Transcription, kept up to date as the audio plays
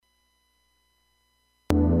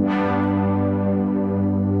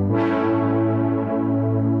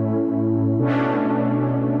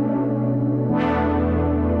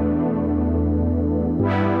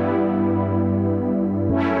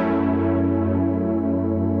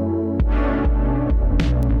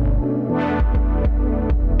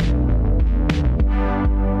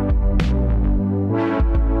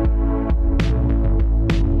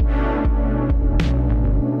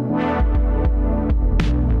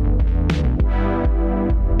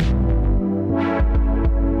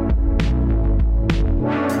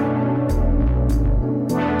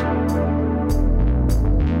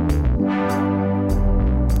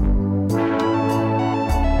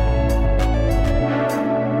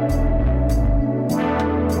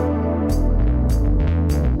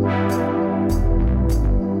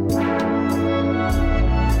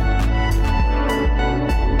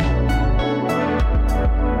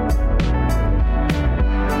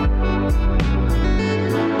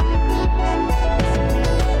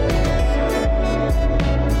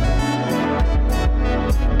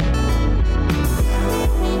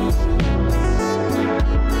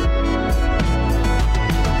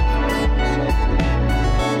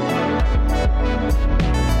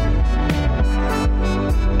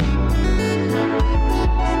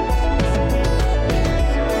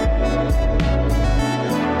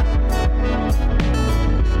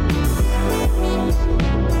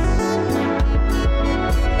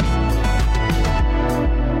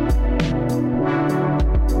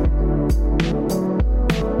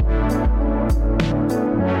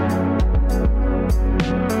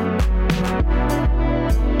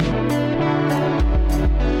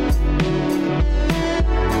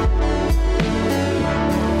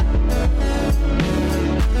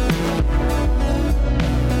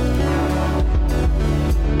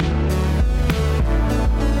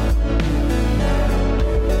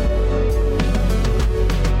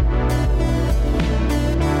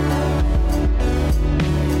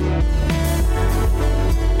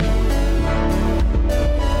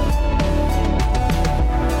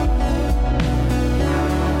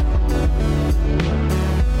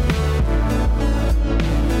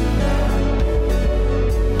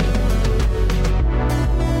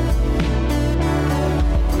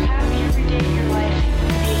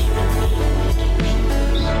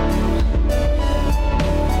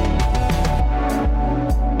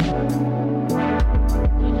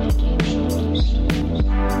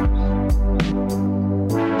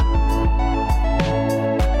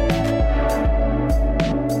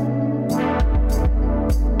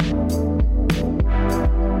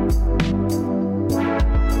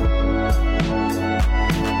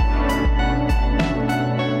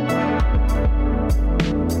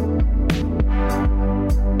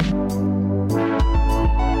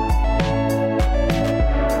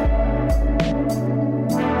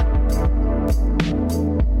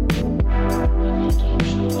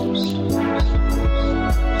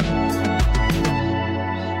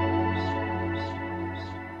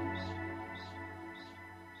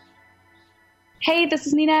Hey, this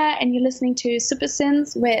is Nina, and you're listening to Super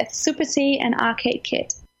Synth with Super T and Arcade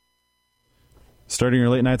Kid. Starting your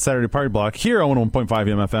late night Saturday party block here on 101.5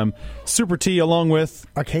 MFM. Super T along with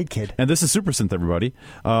Arcade Kid. And this is Super Synth, everybody.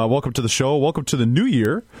 Welcome to the show. Welcome to the new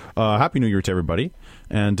year. Happy New Year to everybody.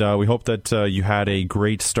 And we hope that you had a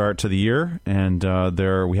great start to the year. And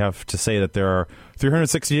we have to say that there are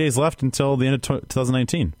 360 days left until the end of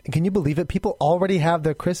 2019. Can you believe it? People already have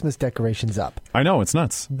their Christmas decorations up. I know, it's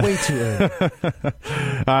nuts. Way too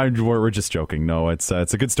early. We're just joking. No, it's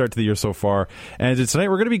a good start to the year so far. And tonight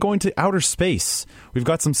we're going to be going to outer space. We've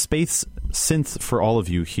got some space synth for all of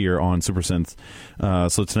you here on Super Synth.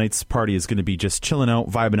 So tonight's party is going to be just chilling out,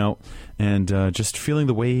 vibing out, and just feeling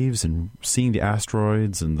the waves and seeing the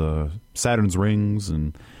asteroids and the Saturn's rings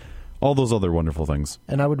and all those other wonderful things.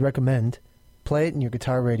 And I would recommend play it in your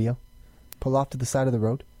guitar radio, pull off to the side of the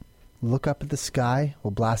road, look up at the sky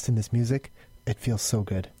while blasting this music. It feels so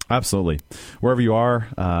good. Absolutely. Wherever you are,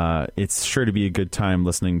 it's sure to be a good time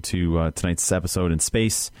listening to tonight's episode in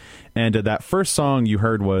space. And that first song you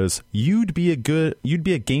heard was You'd Be a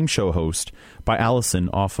Game Show Host by Allison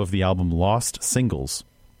off of the album Lost Singles.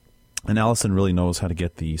 And Allison really knows how to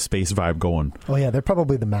get the space vibe going. Oh, yeah, they're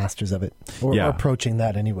probably the masters of it. Or approaching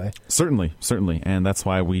that anyway. Certainly. And that's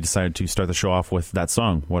why we decided to start the show off with that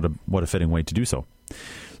song. What a fitting way to do so.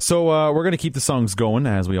 So we're going to keep the songs going,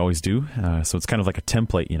 as we always do. So it's kind of like a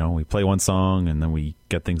template, you know. We play one song, and then we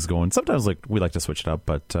get things going. Sometimes we like to switch it up,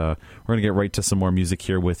 but we're going to get right to some more music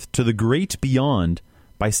here with To the Great Beyond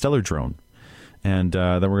by Stellar Drone. And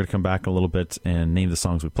then we're going to come back a little bit and name the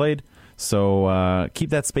songs we played. So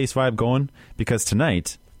keep that space vibe going, because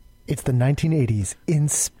tonight it's the 1980s in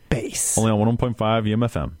space. Only on 101.5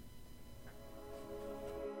 UMFM.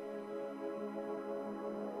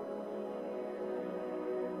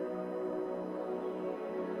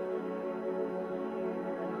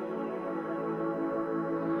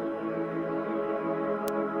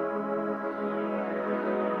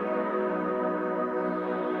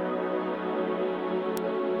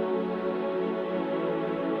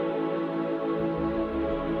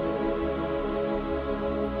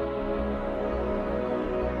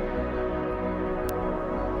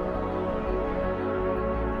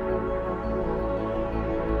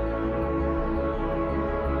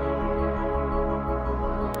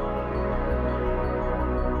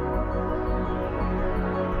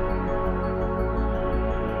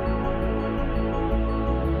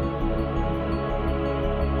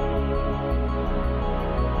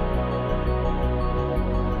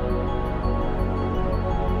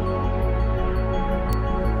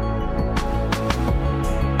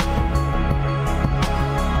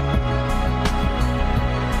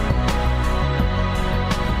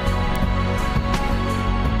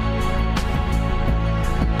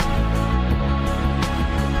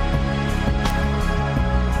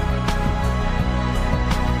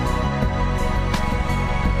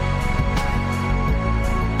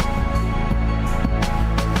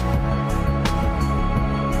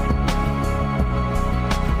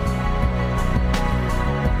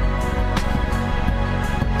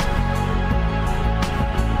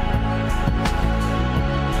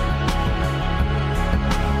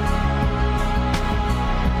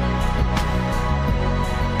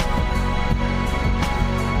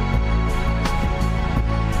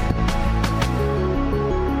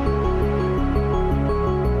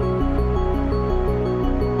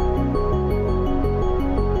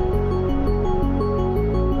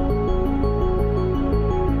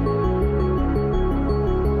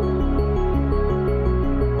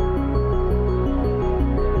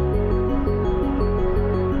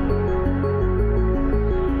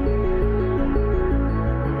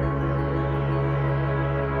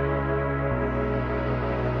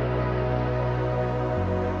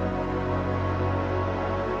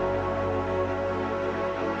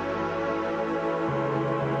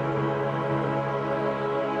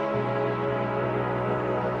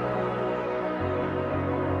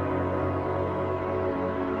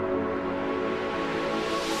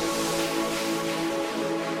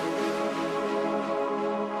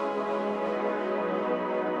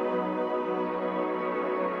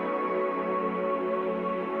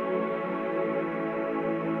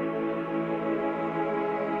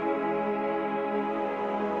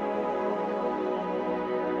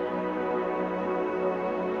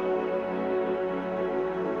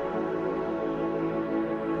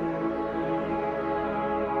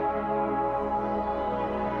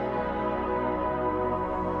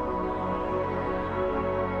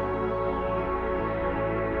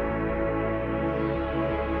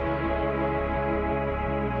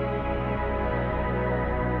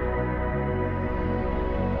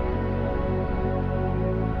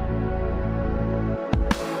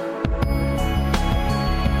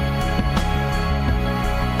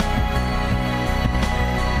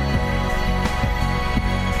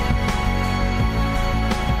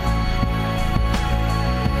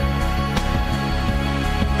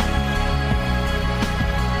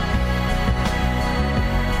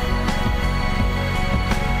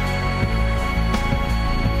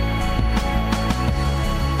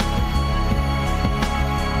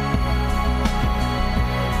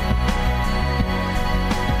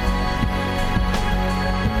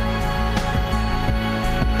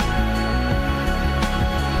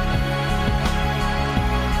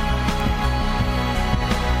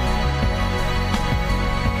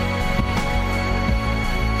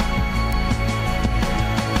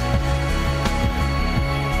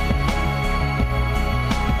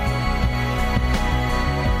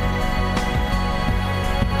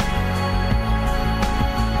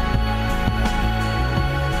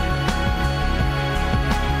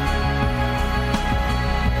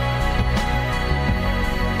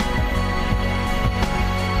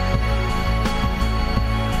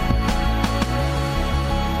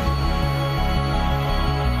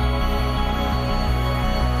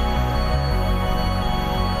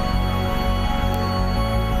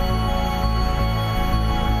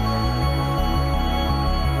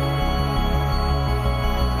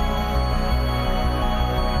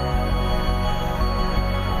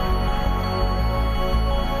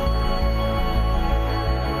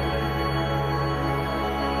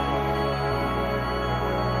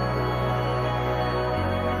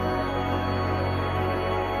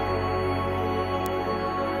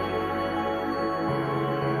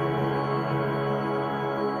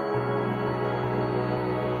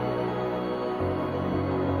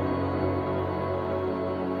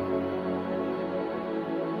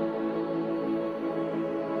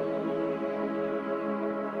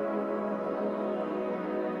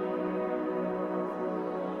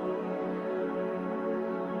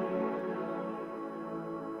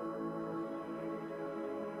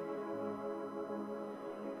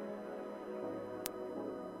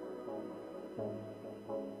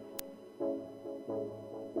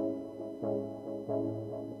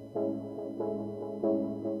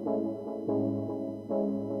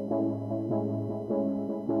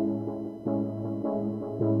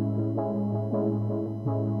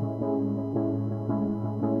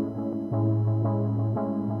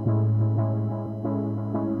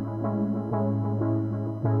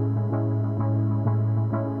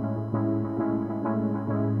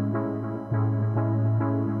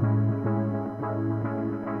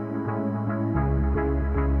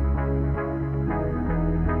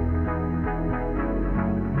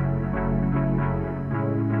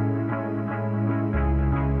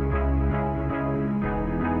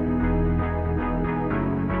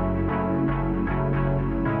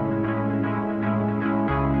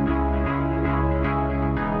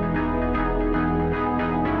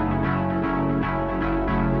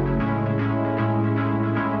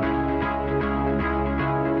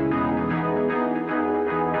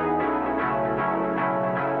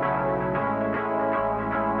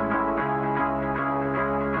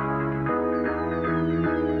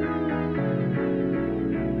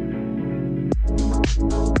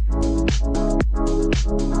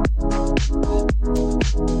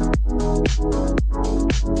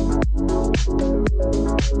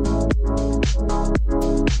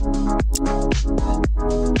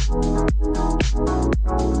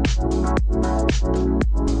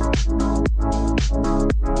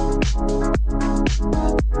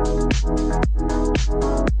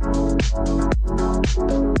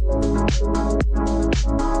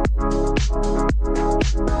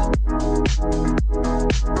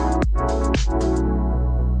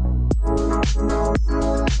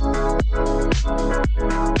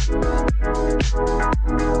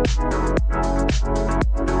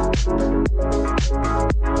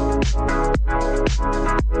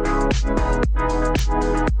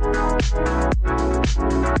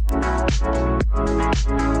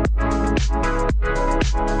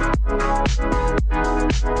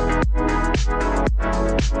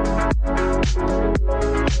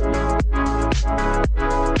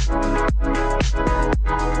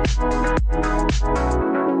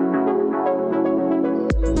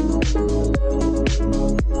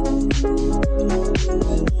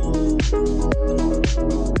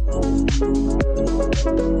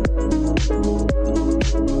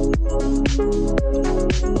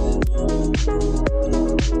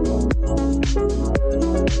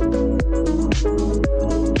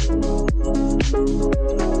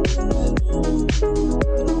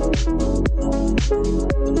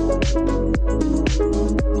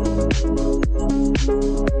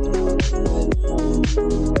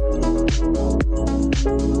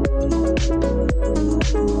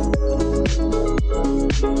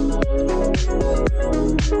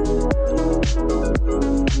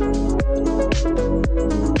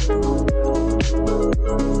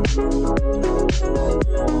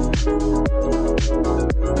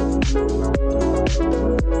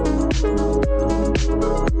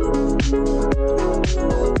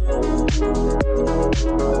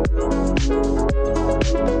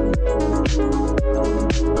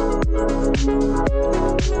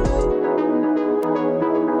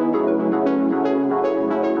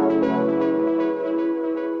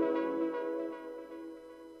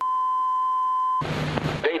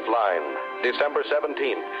 December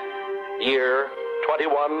 17th, year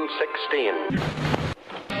 2116.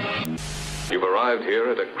 You've arrived here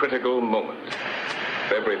at a critical moment.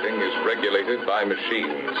 Everything is regulated by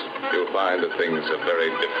machines. You'll find that things are very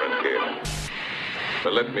different here.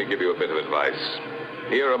 But let me give you a bit of advice.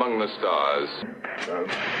 Here among the stars,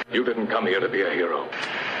 you didn't come here to be a hero.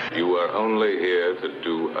 You were only here to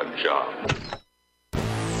do a job.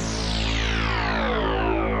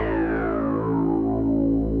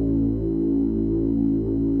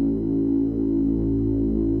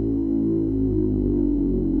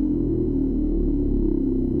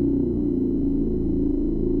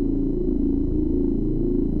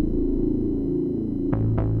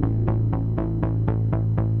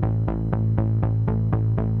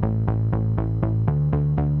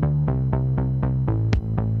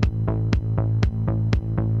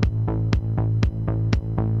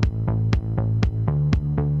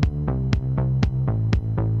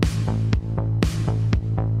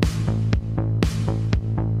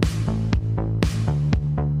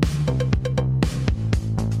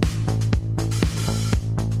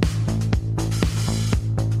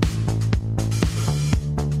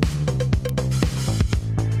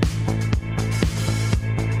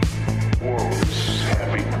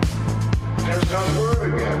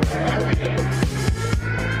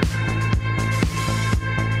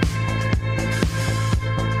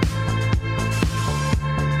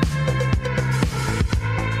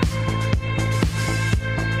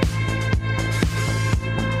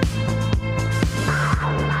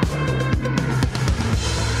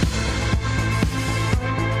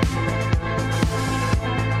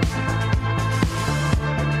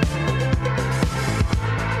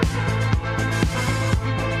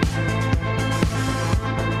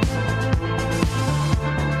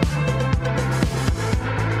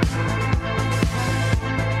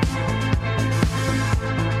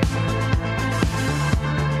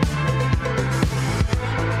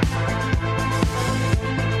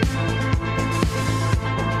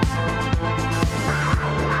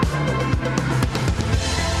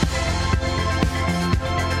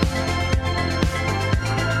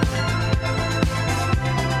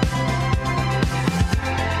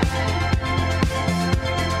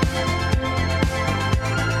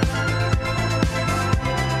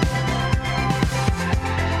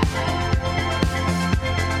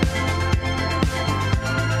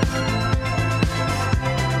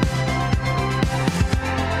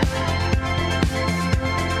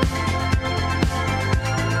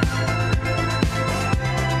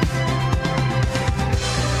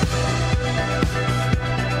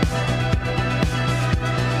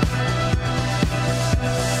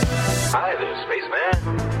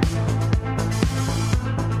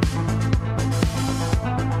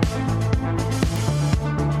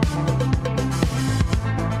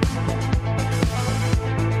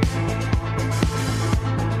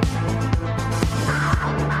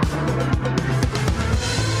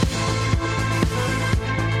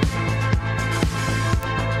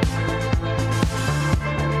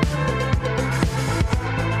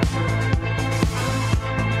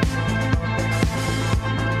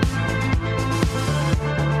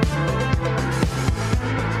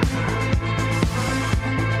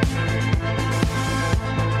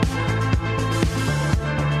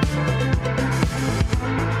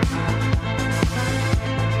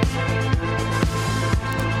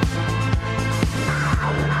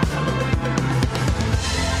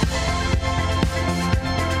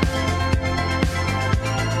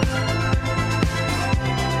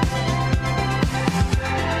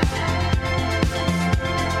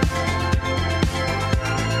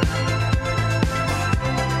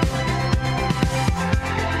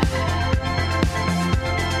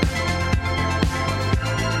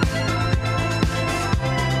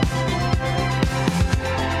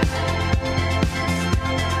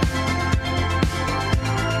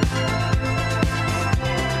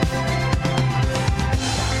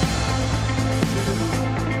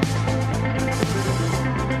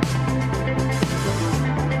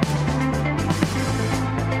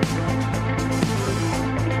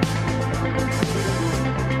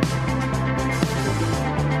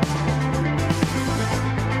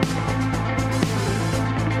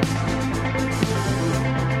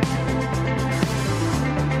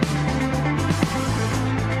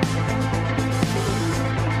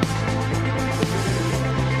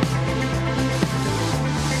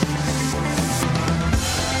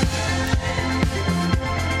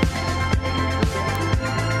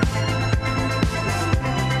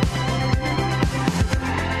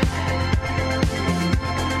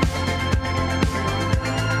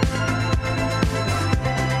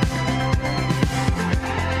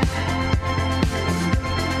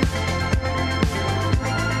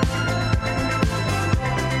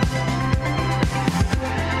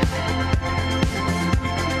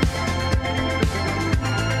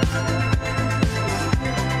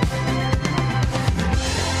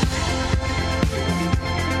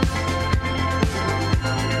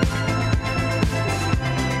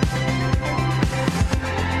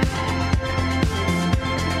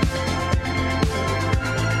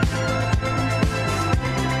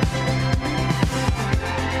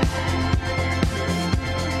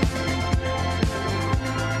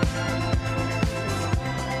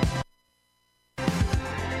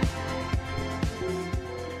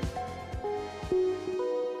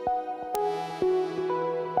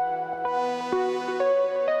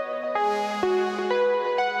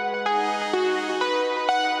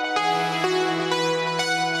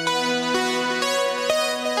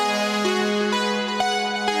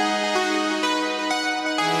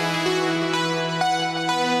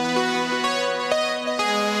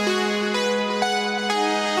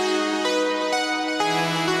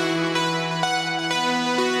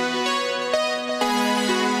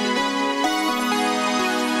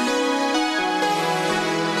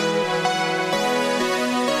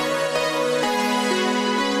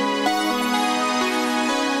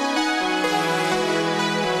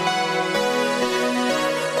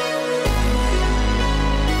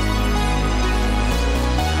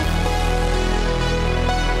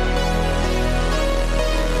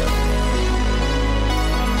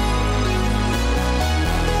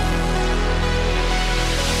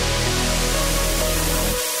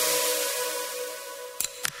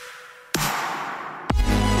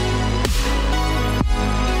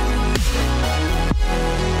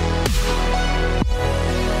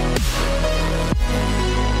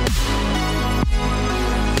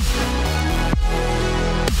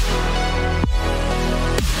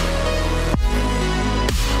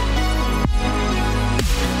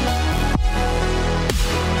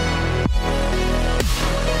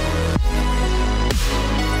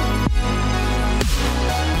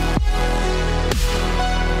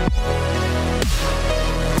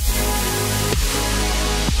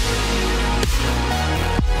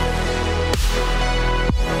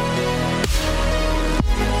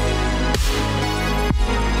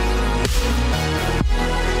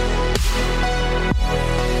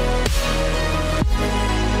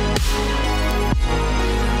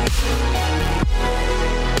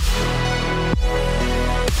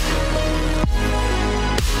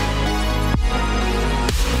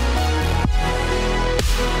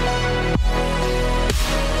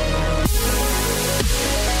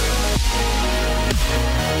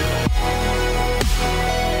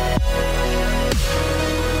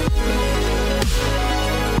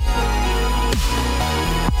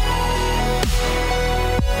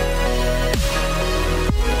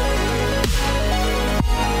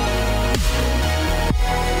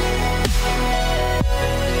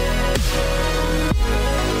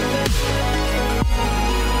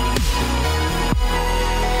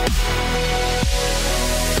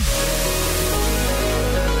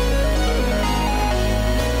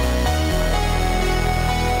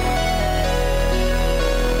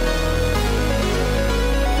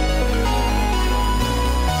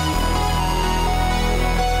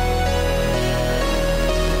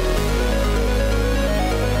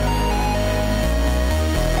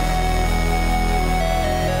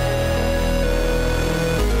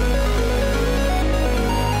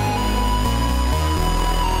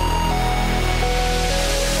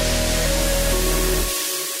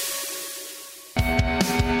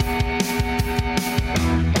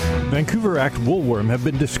 Vancouver act Woolworm have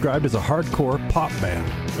been described as a hardcore pop band,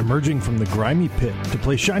 emerging from the grimy pit to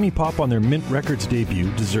play shiny pop on their Mint Records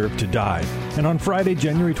debut, Deserve to Die. And on Friday,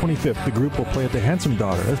 January 25th, the group will play at the Handsome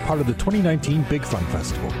Daughter as part of the 2019 Big Fun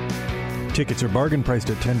Festival. Tickets are bargain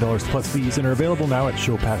priced at $10 plus fees and are available now at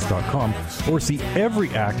showpass.com, or see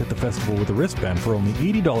every act at the festival with a wristband for only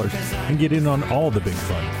 $80 and get in on all the big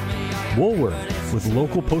fun. Woolworm with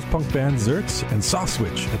local post-punk band Zertz and Soft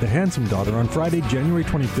Switch at the Handsome Daughter on Friday, January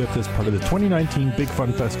 25th as part of the 2019 Big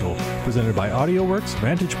Fun Festival, presented by AudioWorks,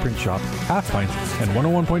 Vantage Print Shop, Half Pint, and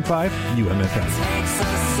 101.5 UMFM.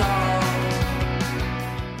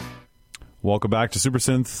 Welcome back to Super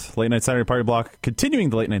Synth Late Night Saturday Party Block. Continuing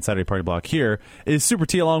the Late Night Saturday Party Block, here is Super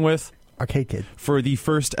T along with Arcade Kid. For the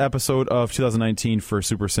first episode of 2019 for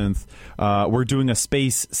Super Synth. We're doing a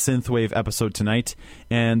space synthwave episode tonight,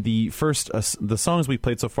 and the songs we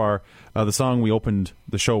played so far, the song we opened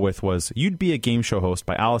the show with was You'd Be a Game Show Host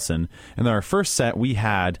by Allison, and then our first set we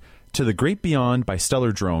had To the Great Beyond by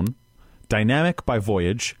Stellar Drone, Dynamic by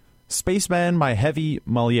Voyage, Spaceman by Heavy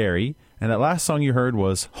Malieri, and that last song you heard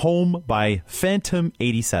was Home by Phantom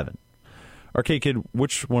 87. Arcade Kid,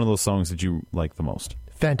 which one of those songs did you like the most?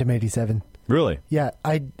 Phantom 87. Really? Yeah,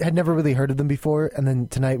 I had never really heard of them before, and then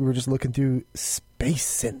tonight we were just looking through Space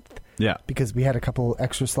Synth. Yeah. Because we had a couple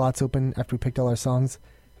extra slots open after we picked all our songs,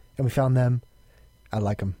 and we found them. I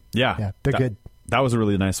like them. Yeah. They're good. That was a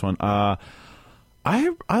really nice one.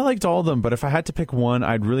 I liked all of them, but if I had to pick one,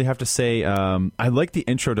 I'd really have to say I liked the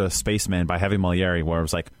intro to Spaceman by Heavy Malieri, where it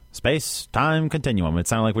was like, Space Time Continuum. It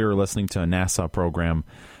sounded like we were listening to a NASA program.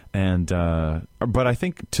 And but I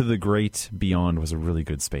think To the Great Beyond was a really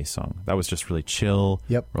good space song. That was just really chill,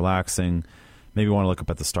 relaxing. Maybe want to look up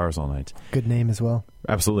at the stars all night. Good name as well.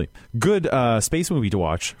 Absolutely. Good space movie to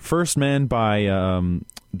watch. First Man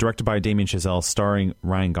directed by Damien Chazelle, starring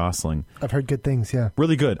Ryan Gosling. I've heard good things, yeah.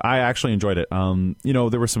 Really good. I actually enjoyed it.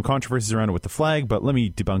 There were some controversies around it with the flag, but let me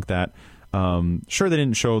debunk that. Sure, they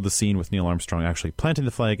didn't show the scene with Neil Armstrong actually planting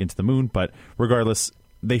the flag into the moon, but regardless,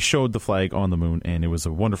 they showed the flag on the moon, and it was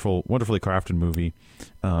a wonderfully crafted movie.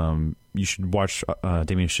 You should watch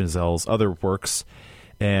Damien Chazelle's other works,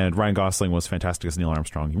 and Ryan Gosling was fantastic as Neil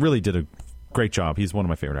Armstrong. He really did a great job. He's one of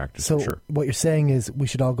my favorite actors, so for sure. What you're saying is we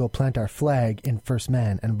should all go plant our flag in First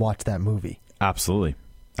Man and watch that movie. Absolutely.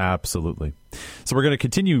 So we're going to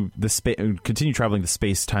continue traveling the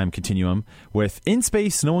space-time continuum with In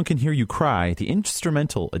Space, No One Can Hear You Cry, the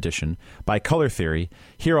instrumental edition by Color Theory,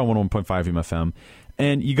 here on 101.5 UMFM.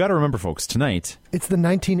 And you got to remember, folks, tonight... It's the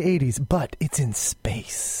 1980s, but it's in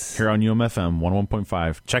space. Here on UMFM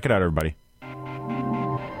 101.5. Check it out, everybody.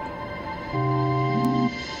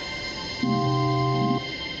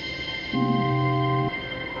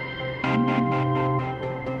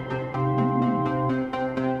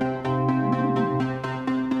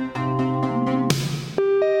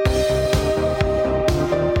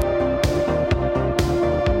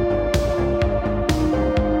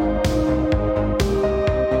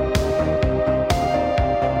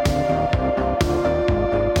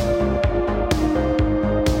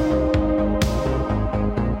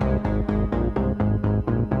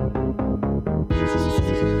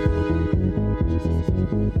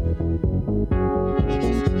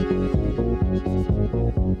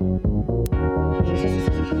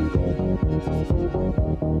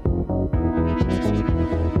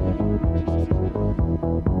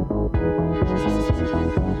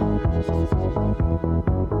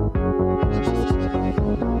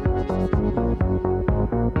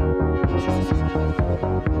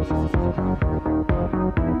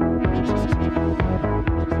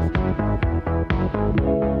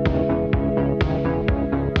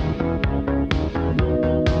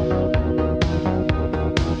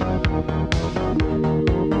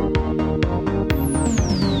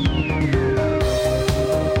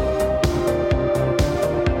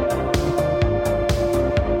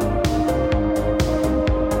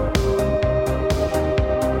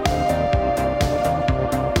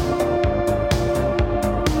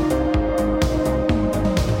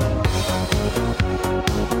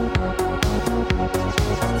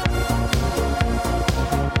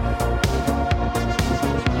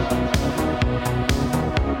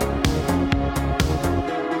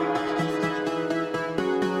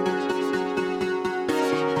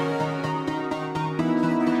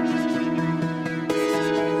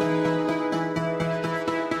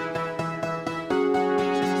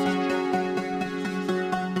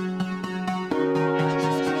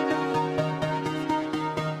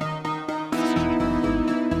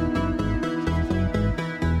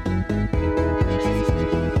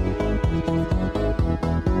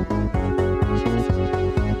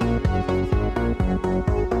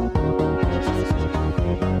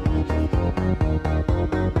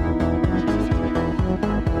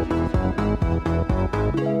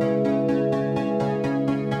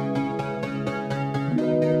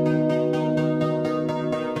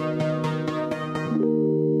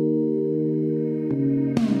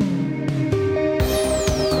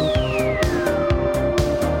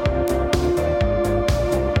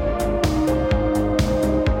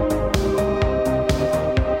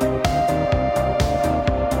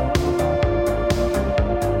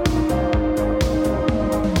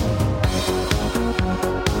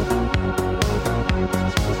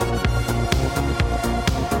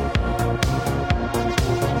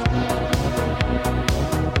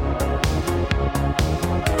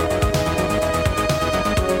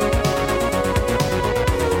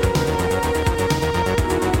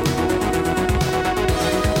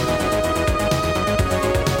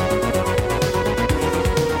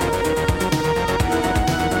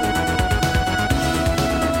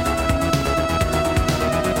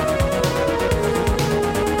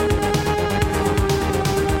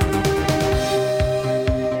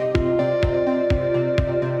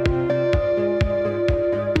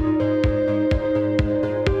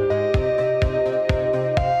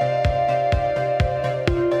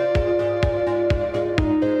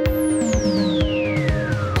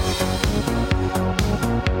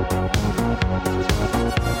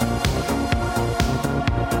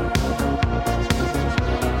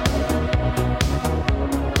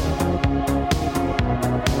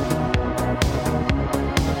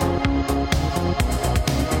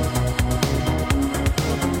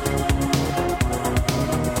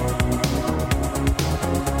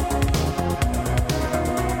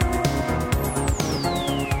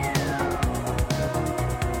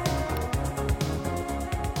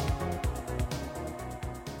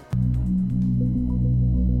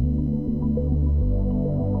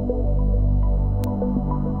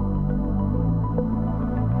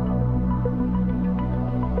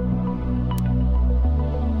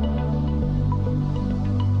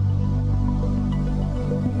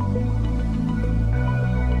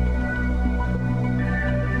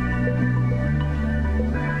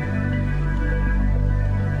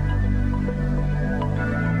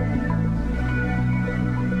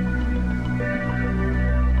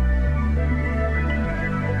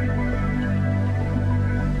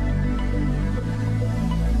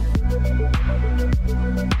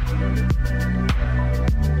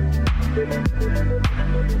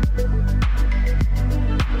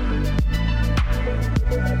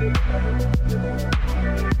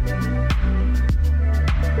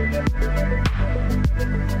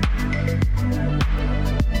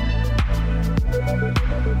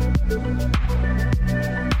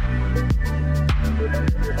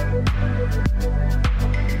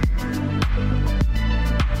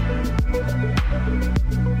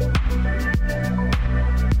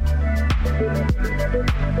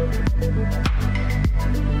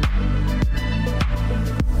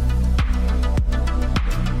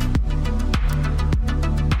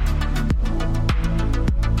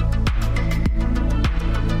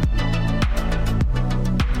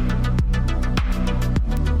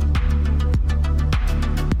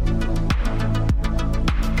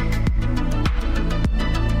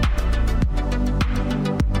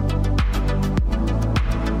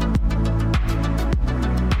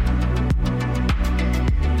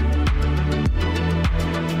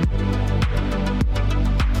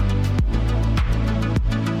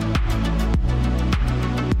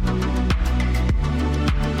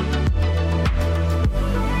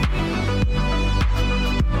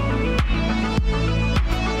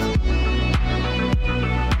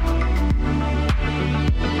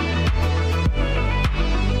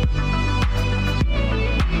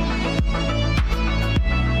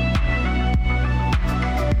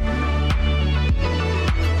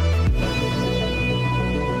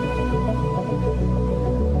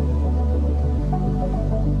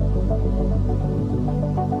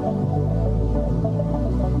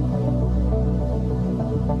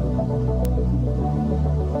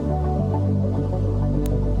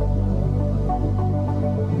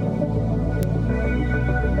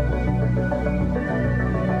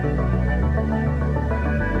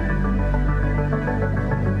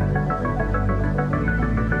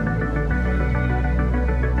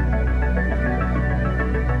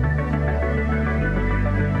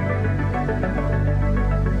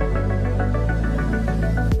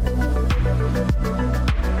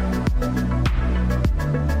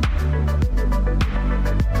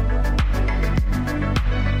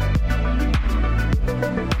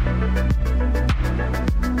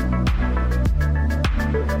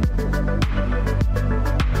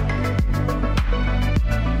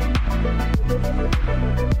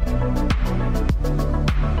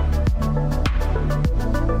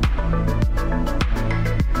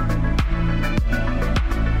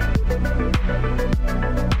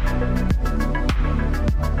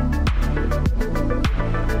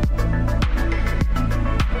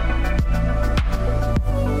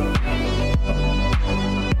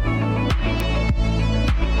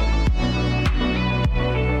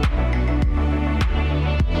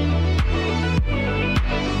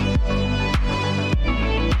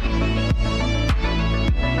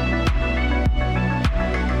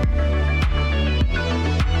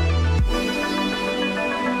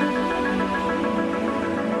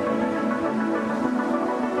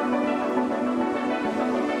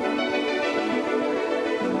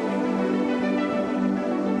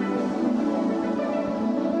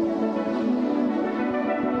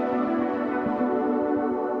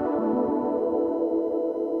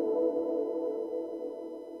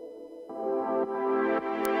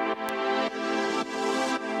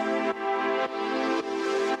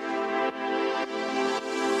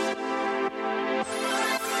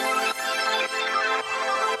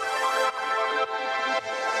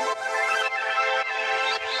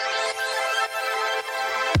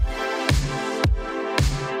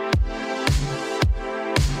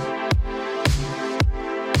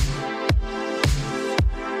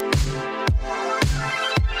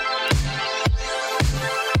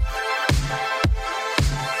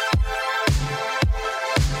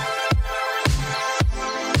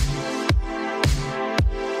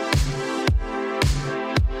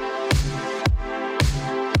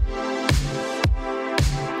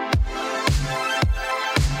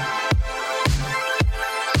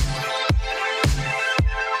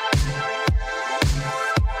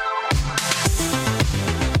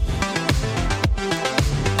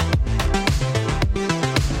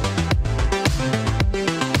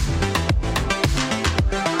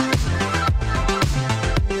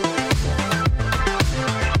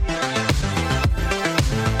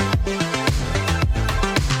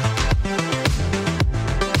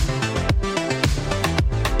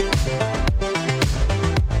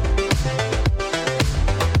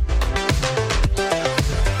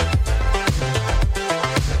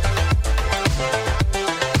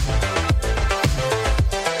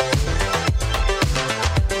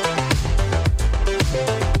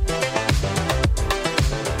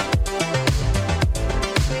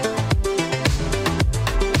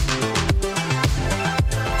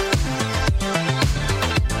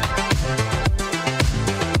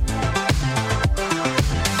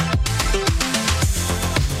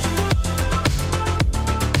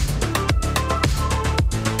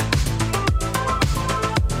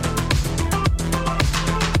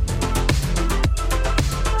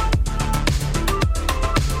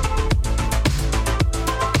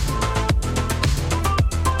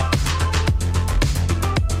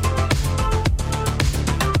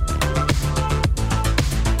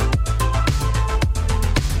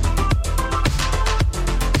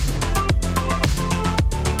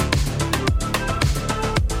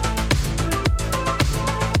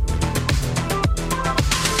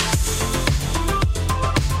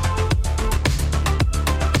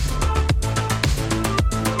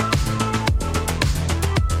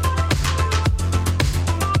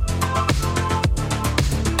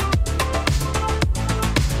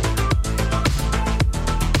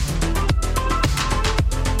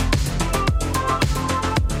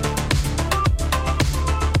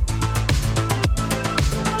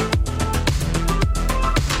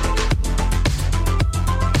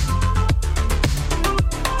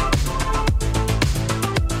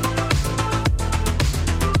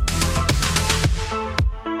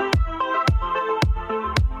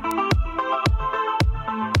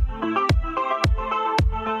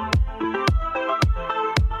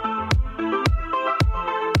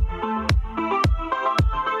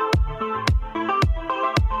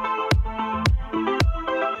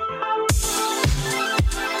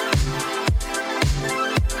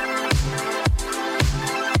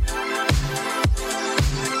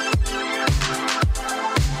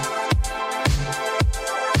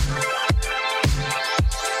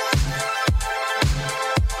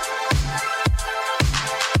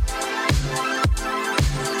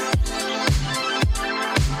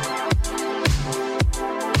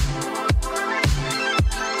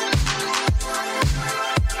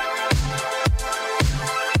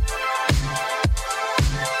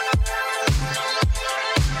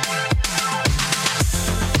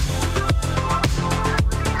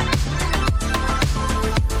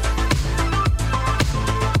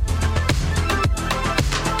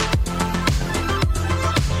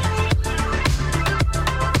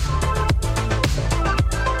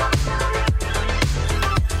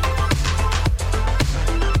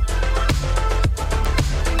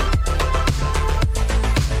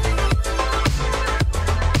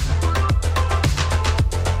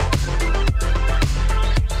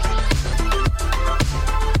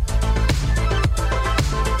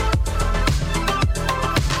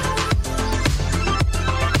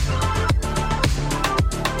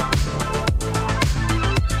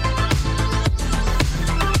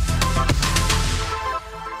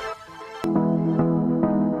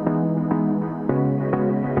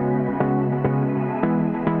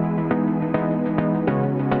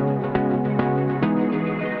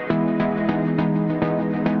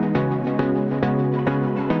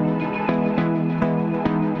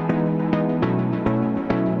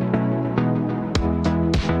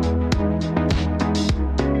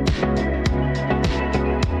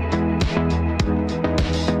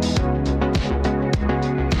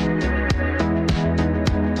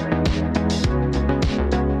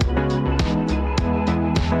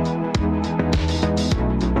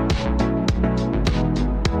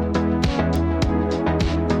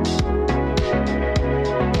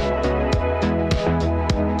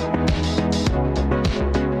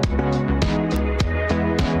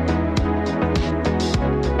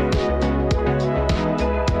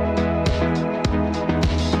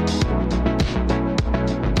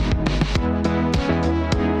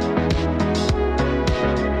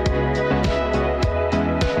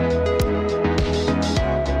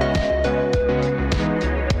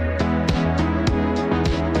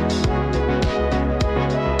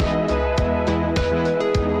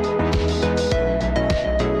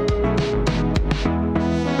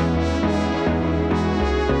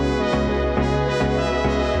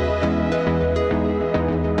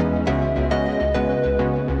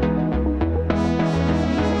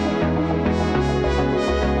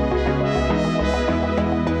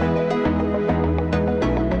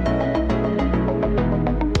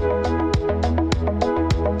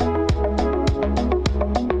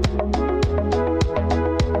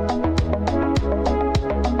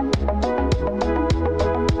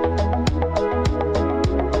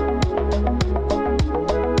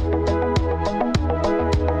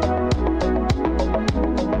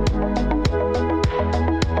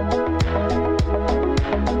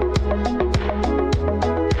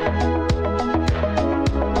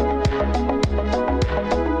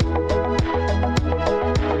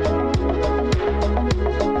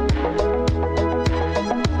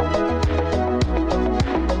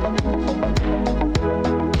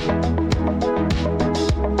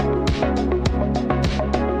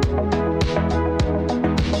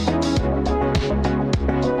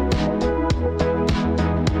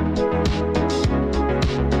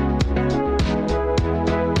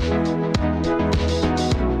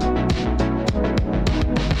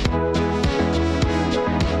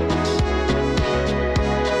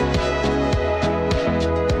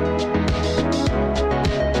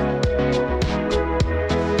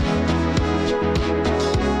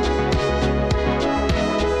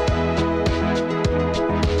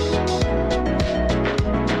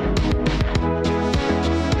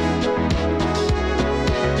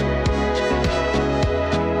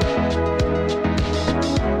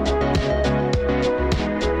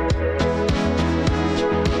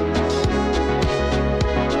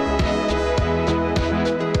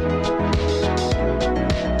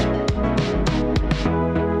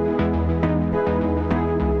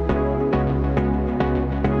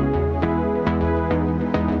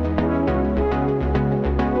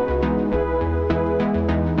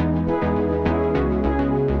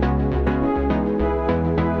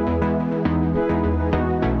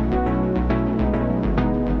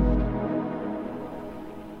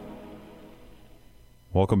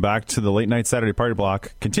 Welcome back to the Late Night Saturday Party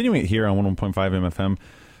Block. Continuing it here on 101.5 MFM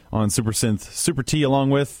on Super Synth, Super T,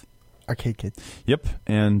 along with Arcade Kid. Yep,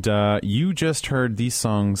 and you just heard these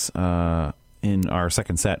songs in our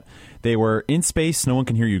second set. They were In Space, No One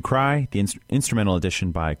Can Hear You Cry, the instrumental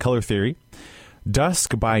edition by Color Theory,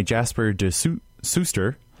 Dusk by Jasper de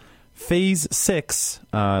Souster, Phase 6,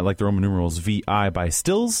 like the Roman numerals, VI by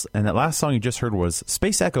Stills, and that last song you just heard was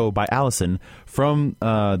Space Echo by Allison from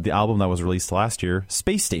the album that was released last year,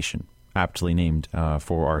 Space Station, aptly named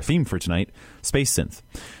for our theme for tonight, Space Synth.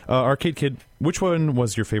 Arcade Kid, which one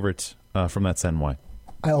was your favorite from that set and why?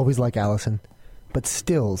 I always like Allison, but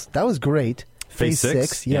Stills, that was great. Phase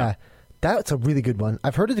 6? Yeah. That's a really good one.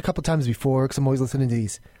 I've heard it a couple times before because I'm always listening to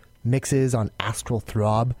these mixes on Astral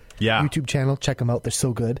Throb YouTube channel. Check them out. They're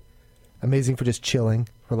so good. Amazing for just chilling,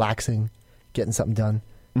 relaxing, getting something done.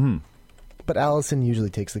 Mm-hmm. But Allison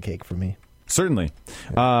usually takes the cake for me. Certainly.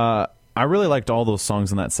 I really liked all those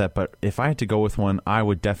songs in that set, but if I had to go with one, I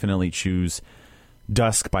would definitely choose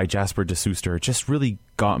Dusk by Jasper de Souster. It just really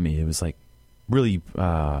got me. It was like really,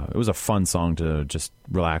 it was a fun song to just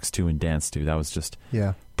relax to and dance to. That was just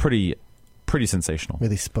pretty sensational.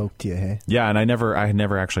 Really spoke to you, hey? Yeah, and I had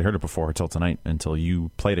never actually heard it before until tonight, until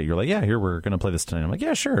you played it. You're like, yeah, here, we're going to play this tonight. I'm like,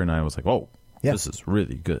 yeah, sure. And I was like, whoa, this is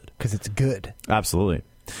really good. Because it's good. Absolutely.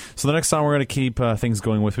 So the next song we're going to keep things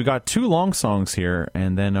going with, we got two long songs here,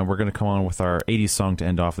 and then we're going to come on with our 80s song to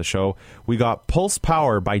end off the show. We got Pulse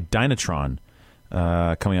Power by Dynatron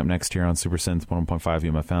coming up next here on Super Synth 101.5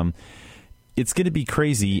 UMFM. It's going to be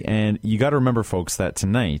crazy, and you got to remember, folks, that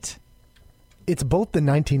tonight... It's both the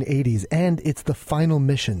 1980s and it's the final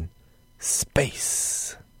mission,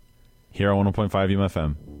 space. Here on 101.5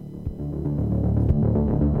 UMFM.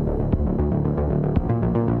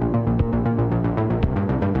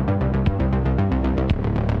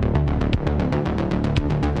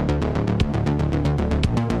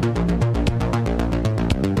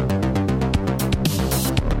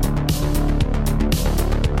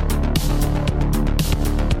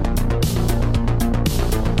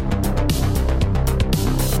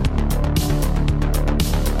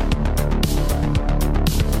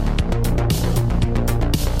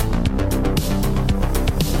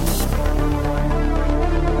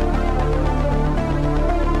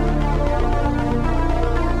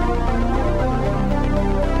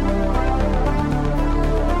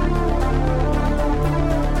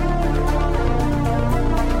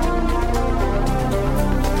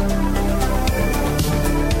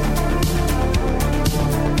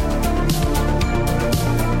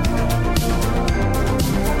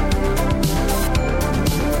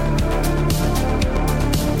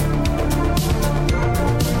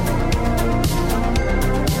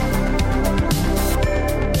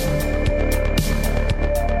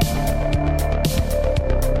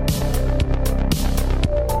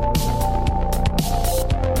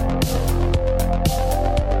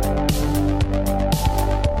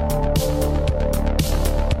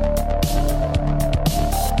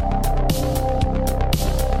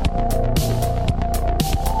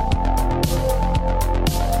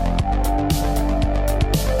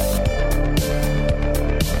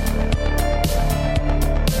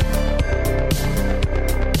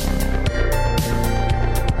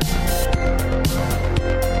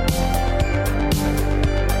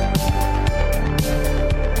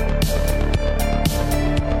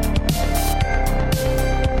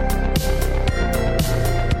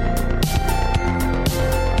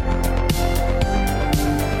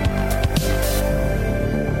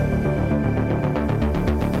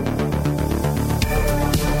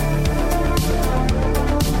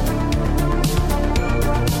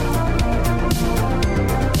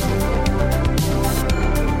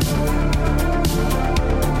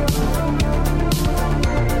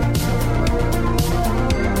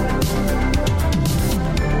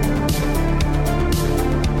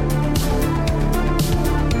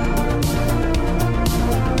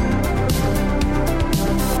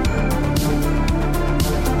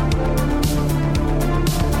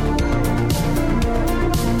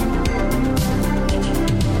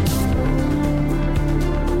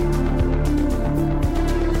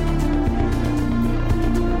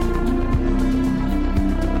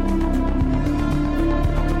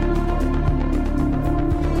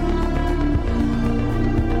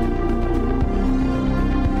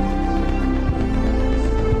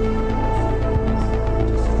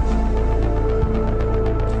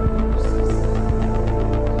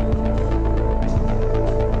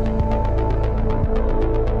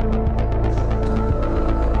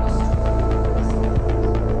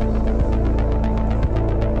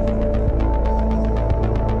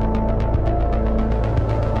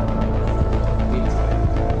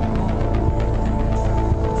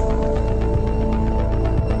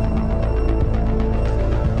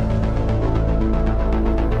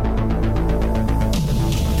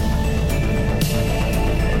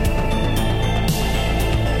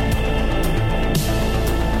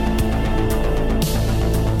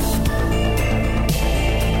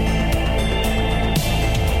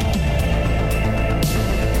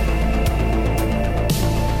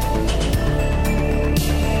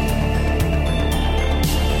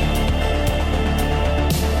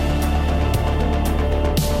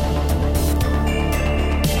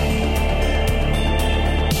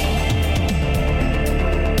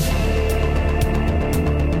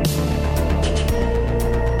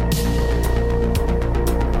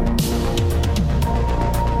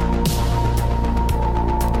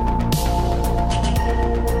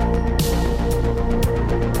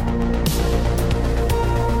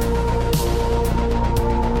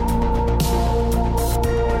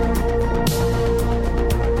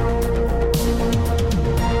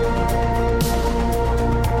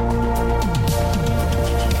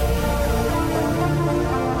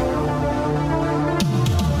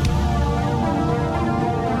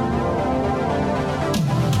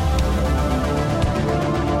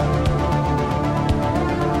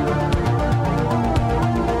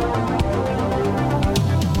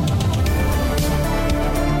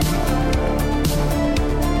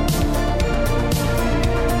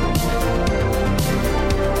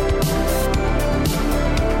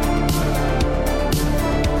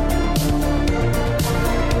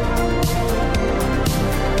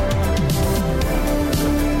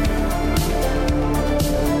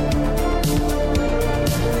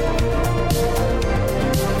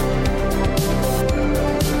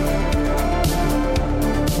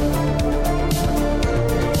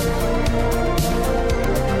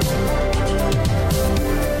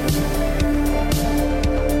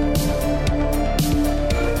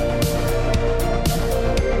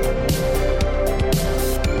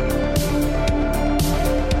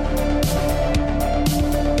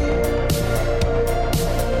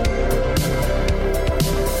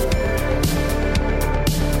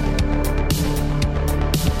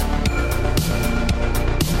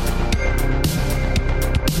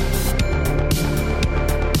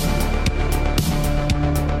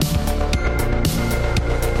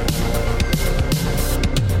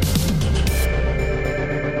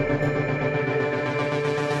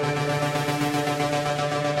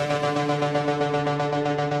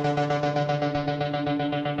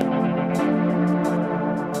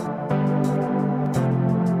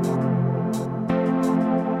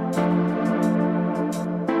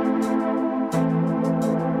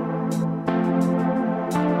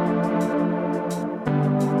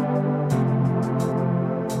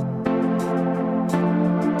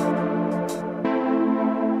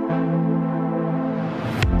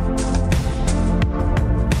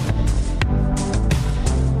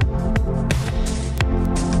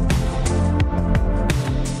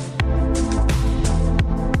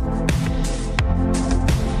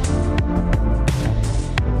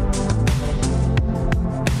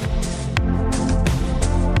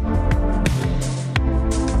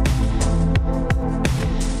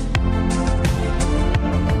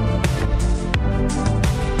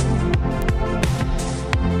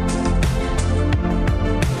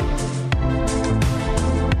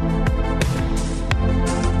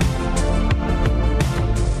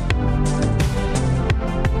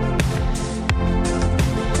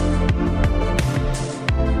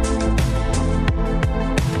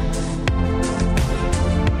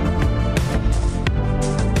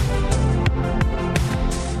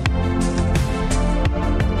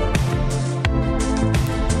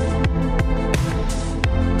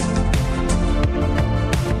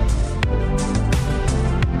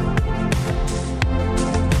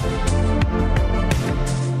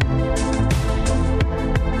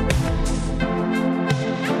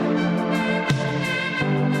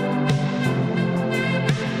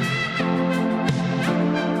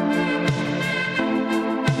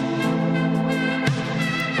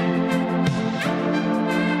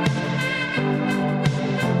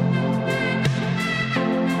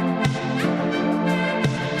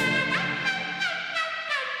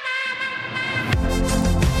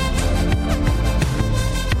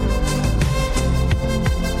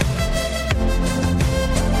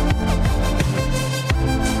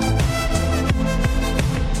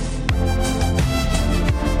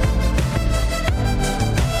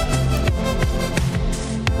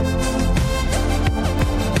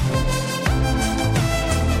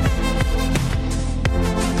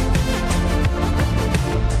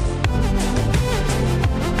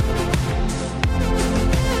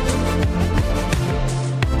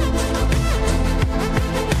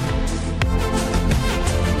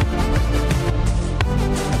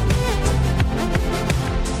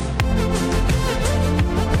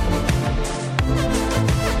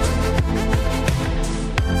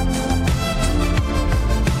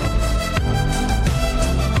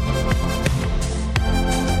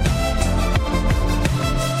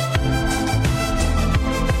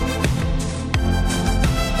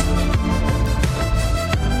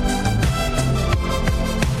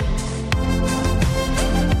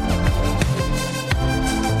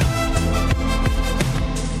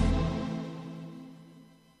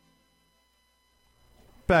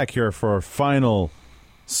 back here for our final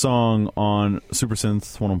song on Super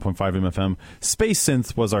Synth 101.5 MFM. Space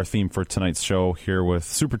Synth was our theme for tonight's show here with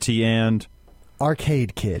Super T and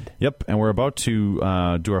Arcade Kid. Yep, and we're about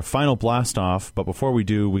to do our final blast off, but before we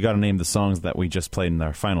do, we got to name the songs that we just played in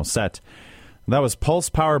our final set. That was Pulse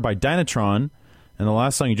Power by Dynatron, and the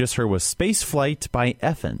last song you just heard was Space Flight by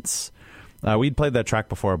Essence. We'd played that track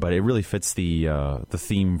before, but it really fits the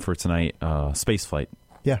theme for tonight, space flight.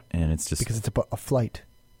 Yeah, and it's just because it's about a flight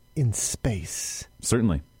in space.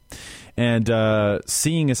 Certainly. And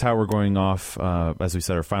seeing as how we're going off, as we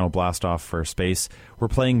said, our final blast off for space, we're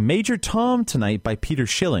playing Major Tom tonight by Peter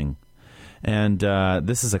Schilling. And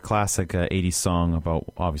this is a classic 80s song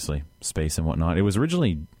about, obviously, space and whatnot. It was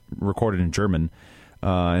originally recorded in German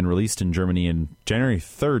and released in Germany in January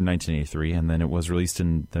 3rd, 1983, and then it was released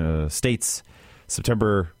in the States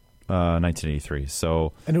September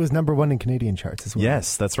 1983. And it was number one in Canadian charts as well.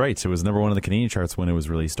 Yes, that's right. It was number one in the Canadian charts when it was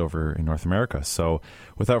released over in North America. So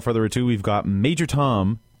without further ado, we've got Major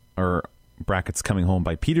Tom, or brackets Coming Home,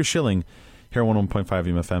 by Peter Schilling here on 101.5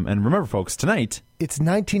 MFM. And remember, folks, tonight it's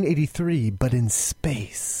 1983, but in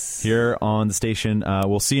space. Here on the station.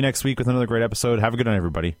 We'll see you next week with another great episode. Have a good night,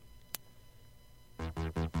 everybody.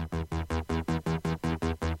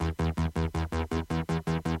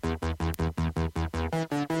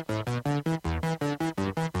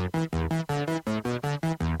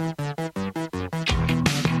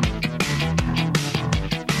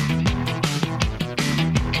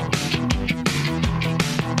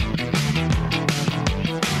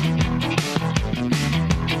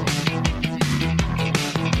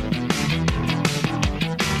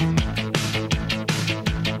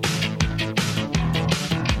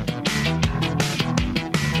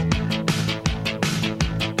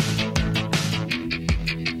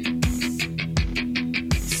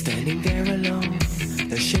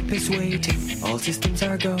 Systems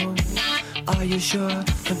are go. Are you sure?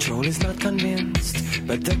 Control is not convinced,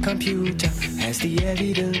 but the computer has the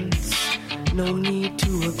evidence. No need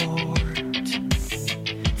to abort.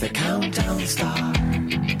 The countdown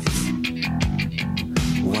starts.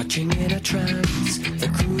 Watching in a trance, the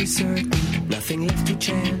crew is certain, nothing left to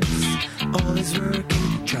chance. All is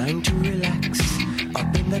working, trying to relax.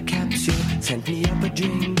 Up in the capsule, sent me up a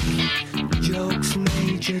drink. Jokes,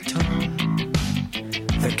 Major Tom.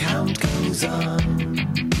 The count goes on.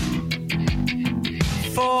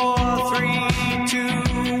 4, 3,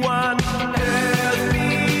 2, 1. Earth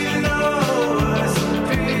below us,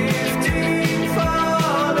 drifting,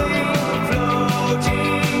 falling,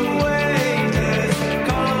 floating, weightless,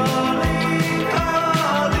 calling,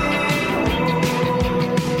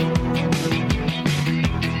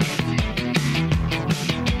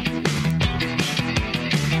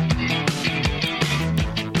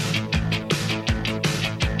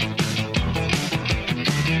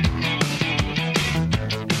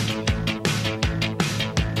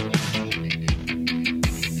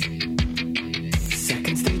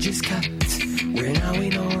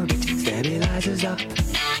 up,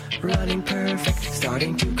 running perfect,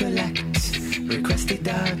 starting to collect requested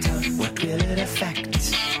data. What will it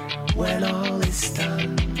affect when all is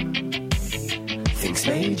done? Thinks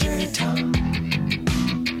Major Tom.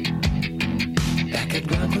 Back at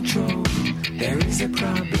ground control, there is a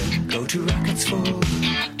problem. Go to rockets full,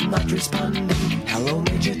 not responding. Hello,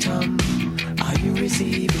 Major Tom, are you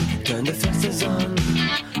receiving? Turn the thrusters on,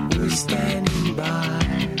 we're standing by.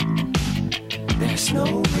 There's no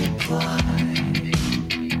reply.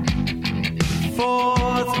 4,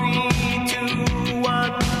 3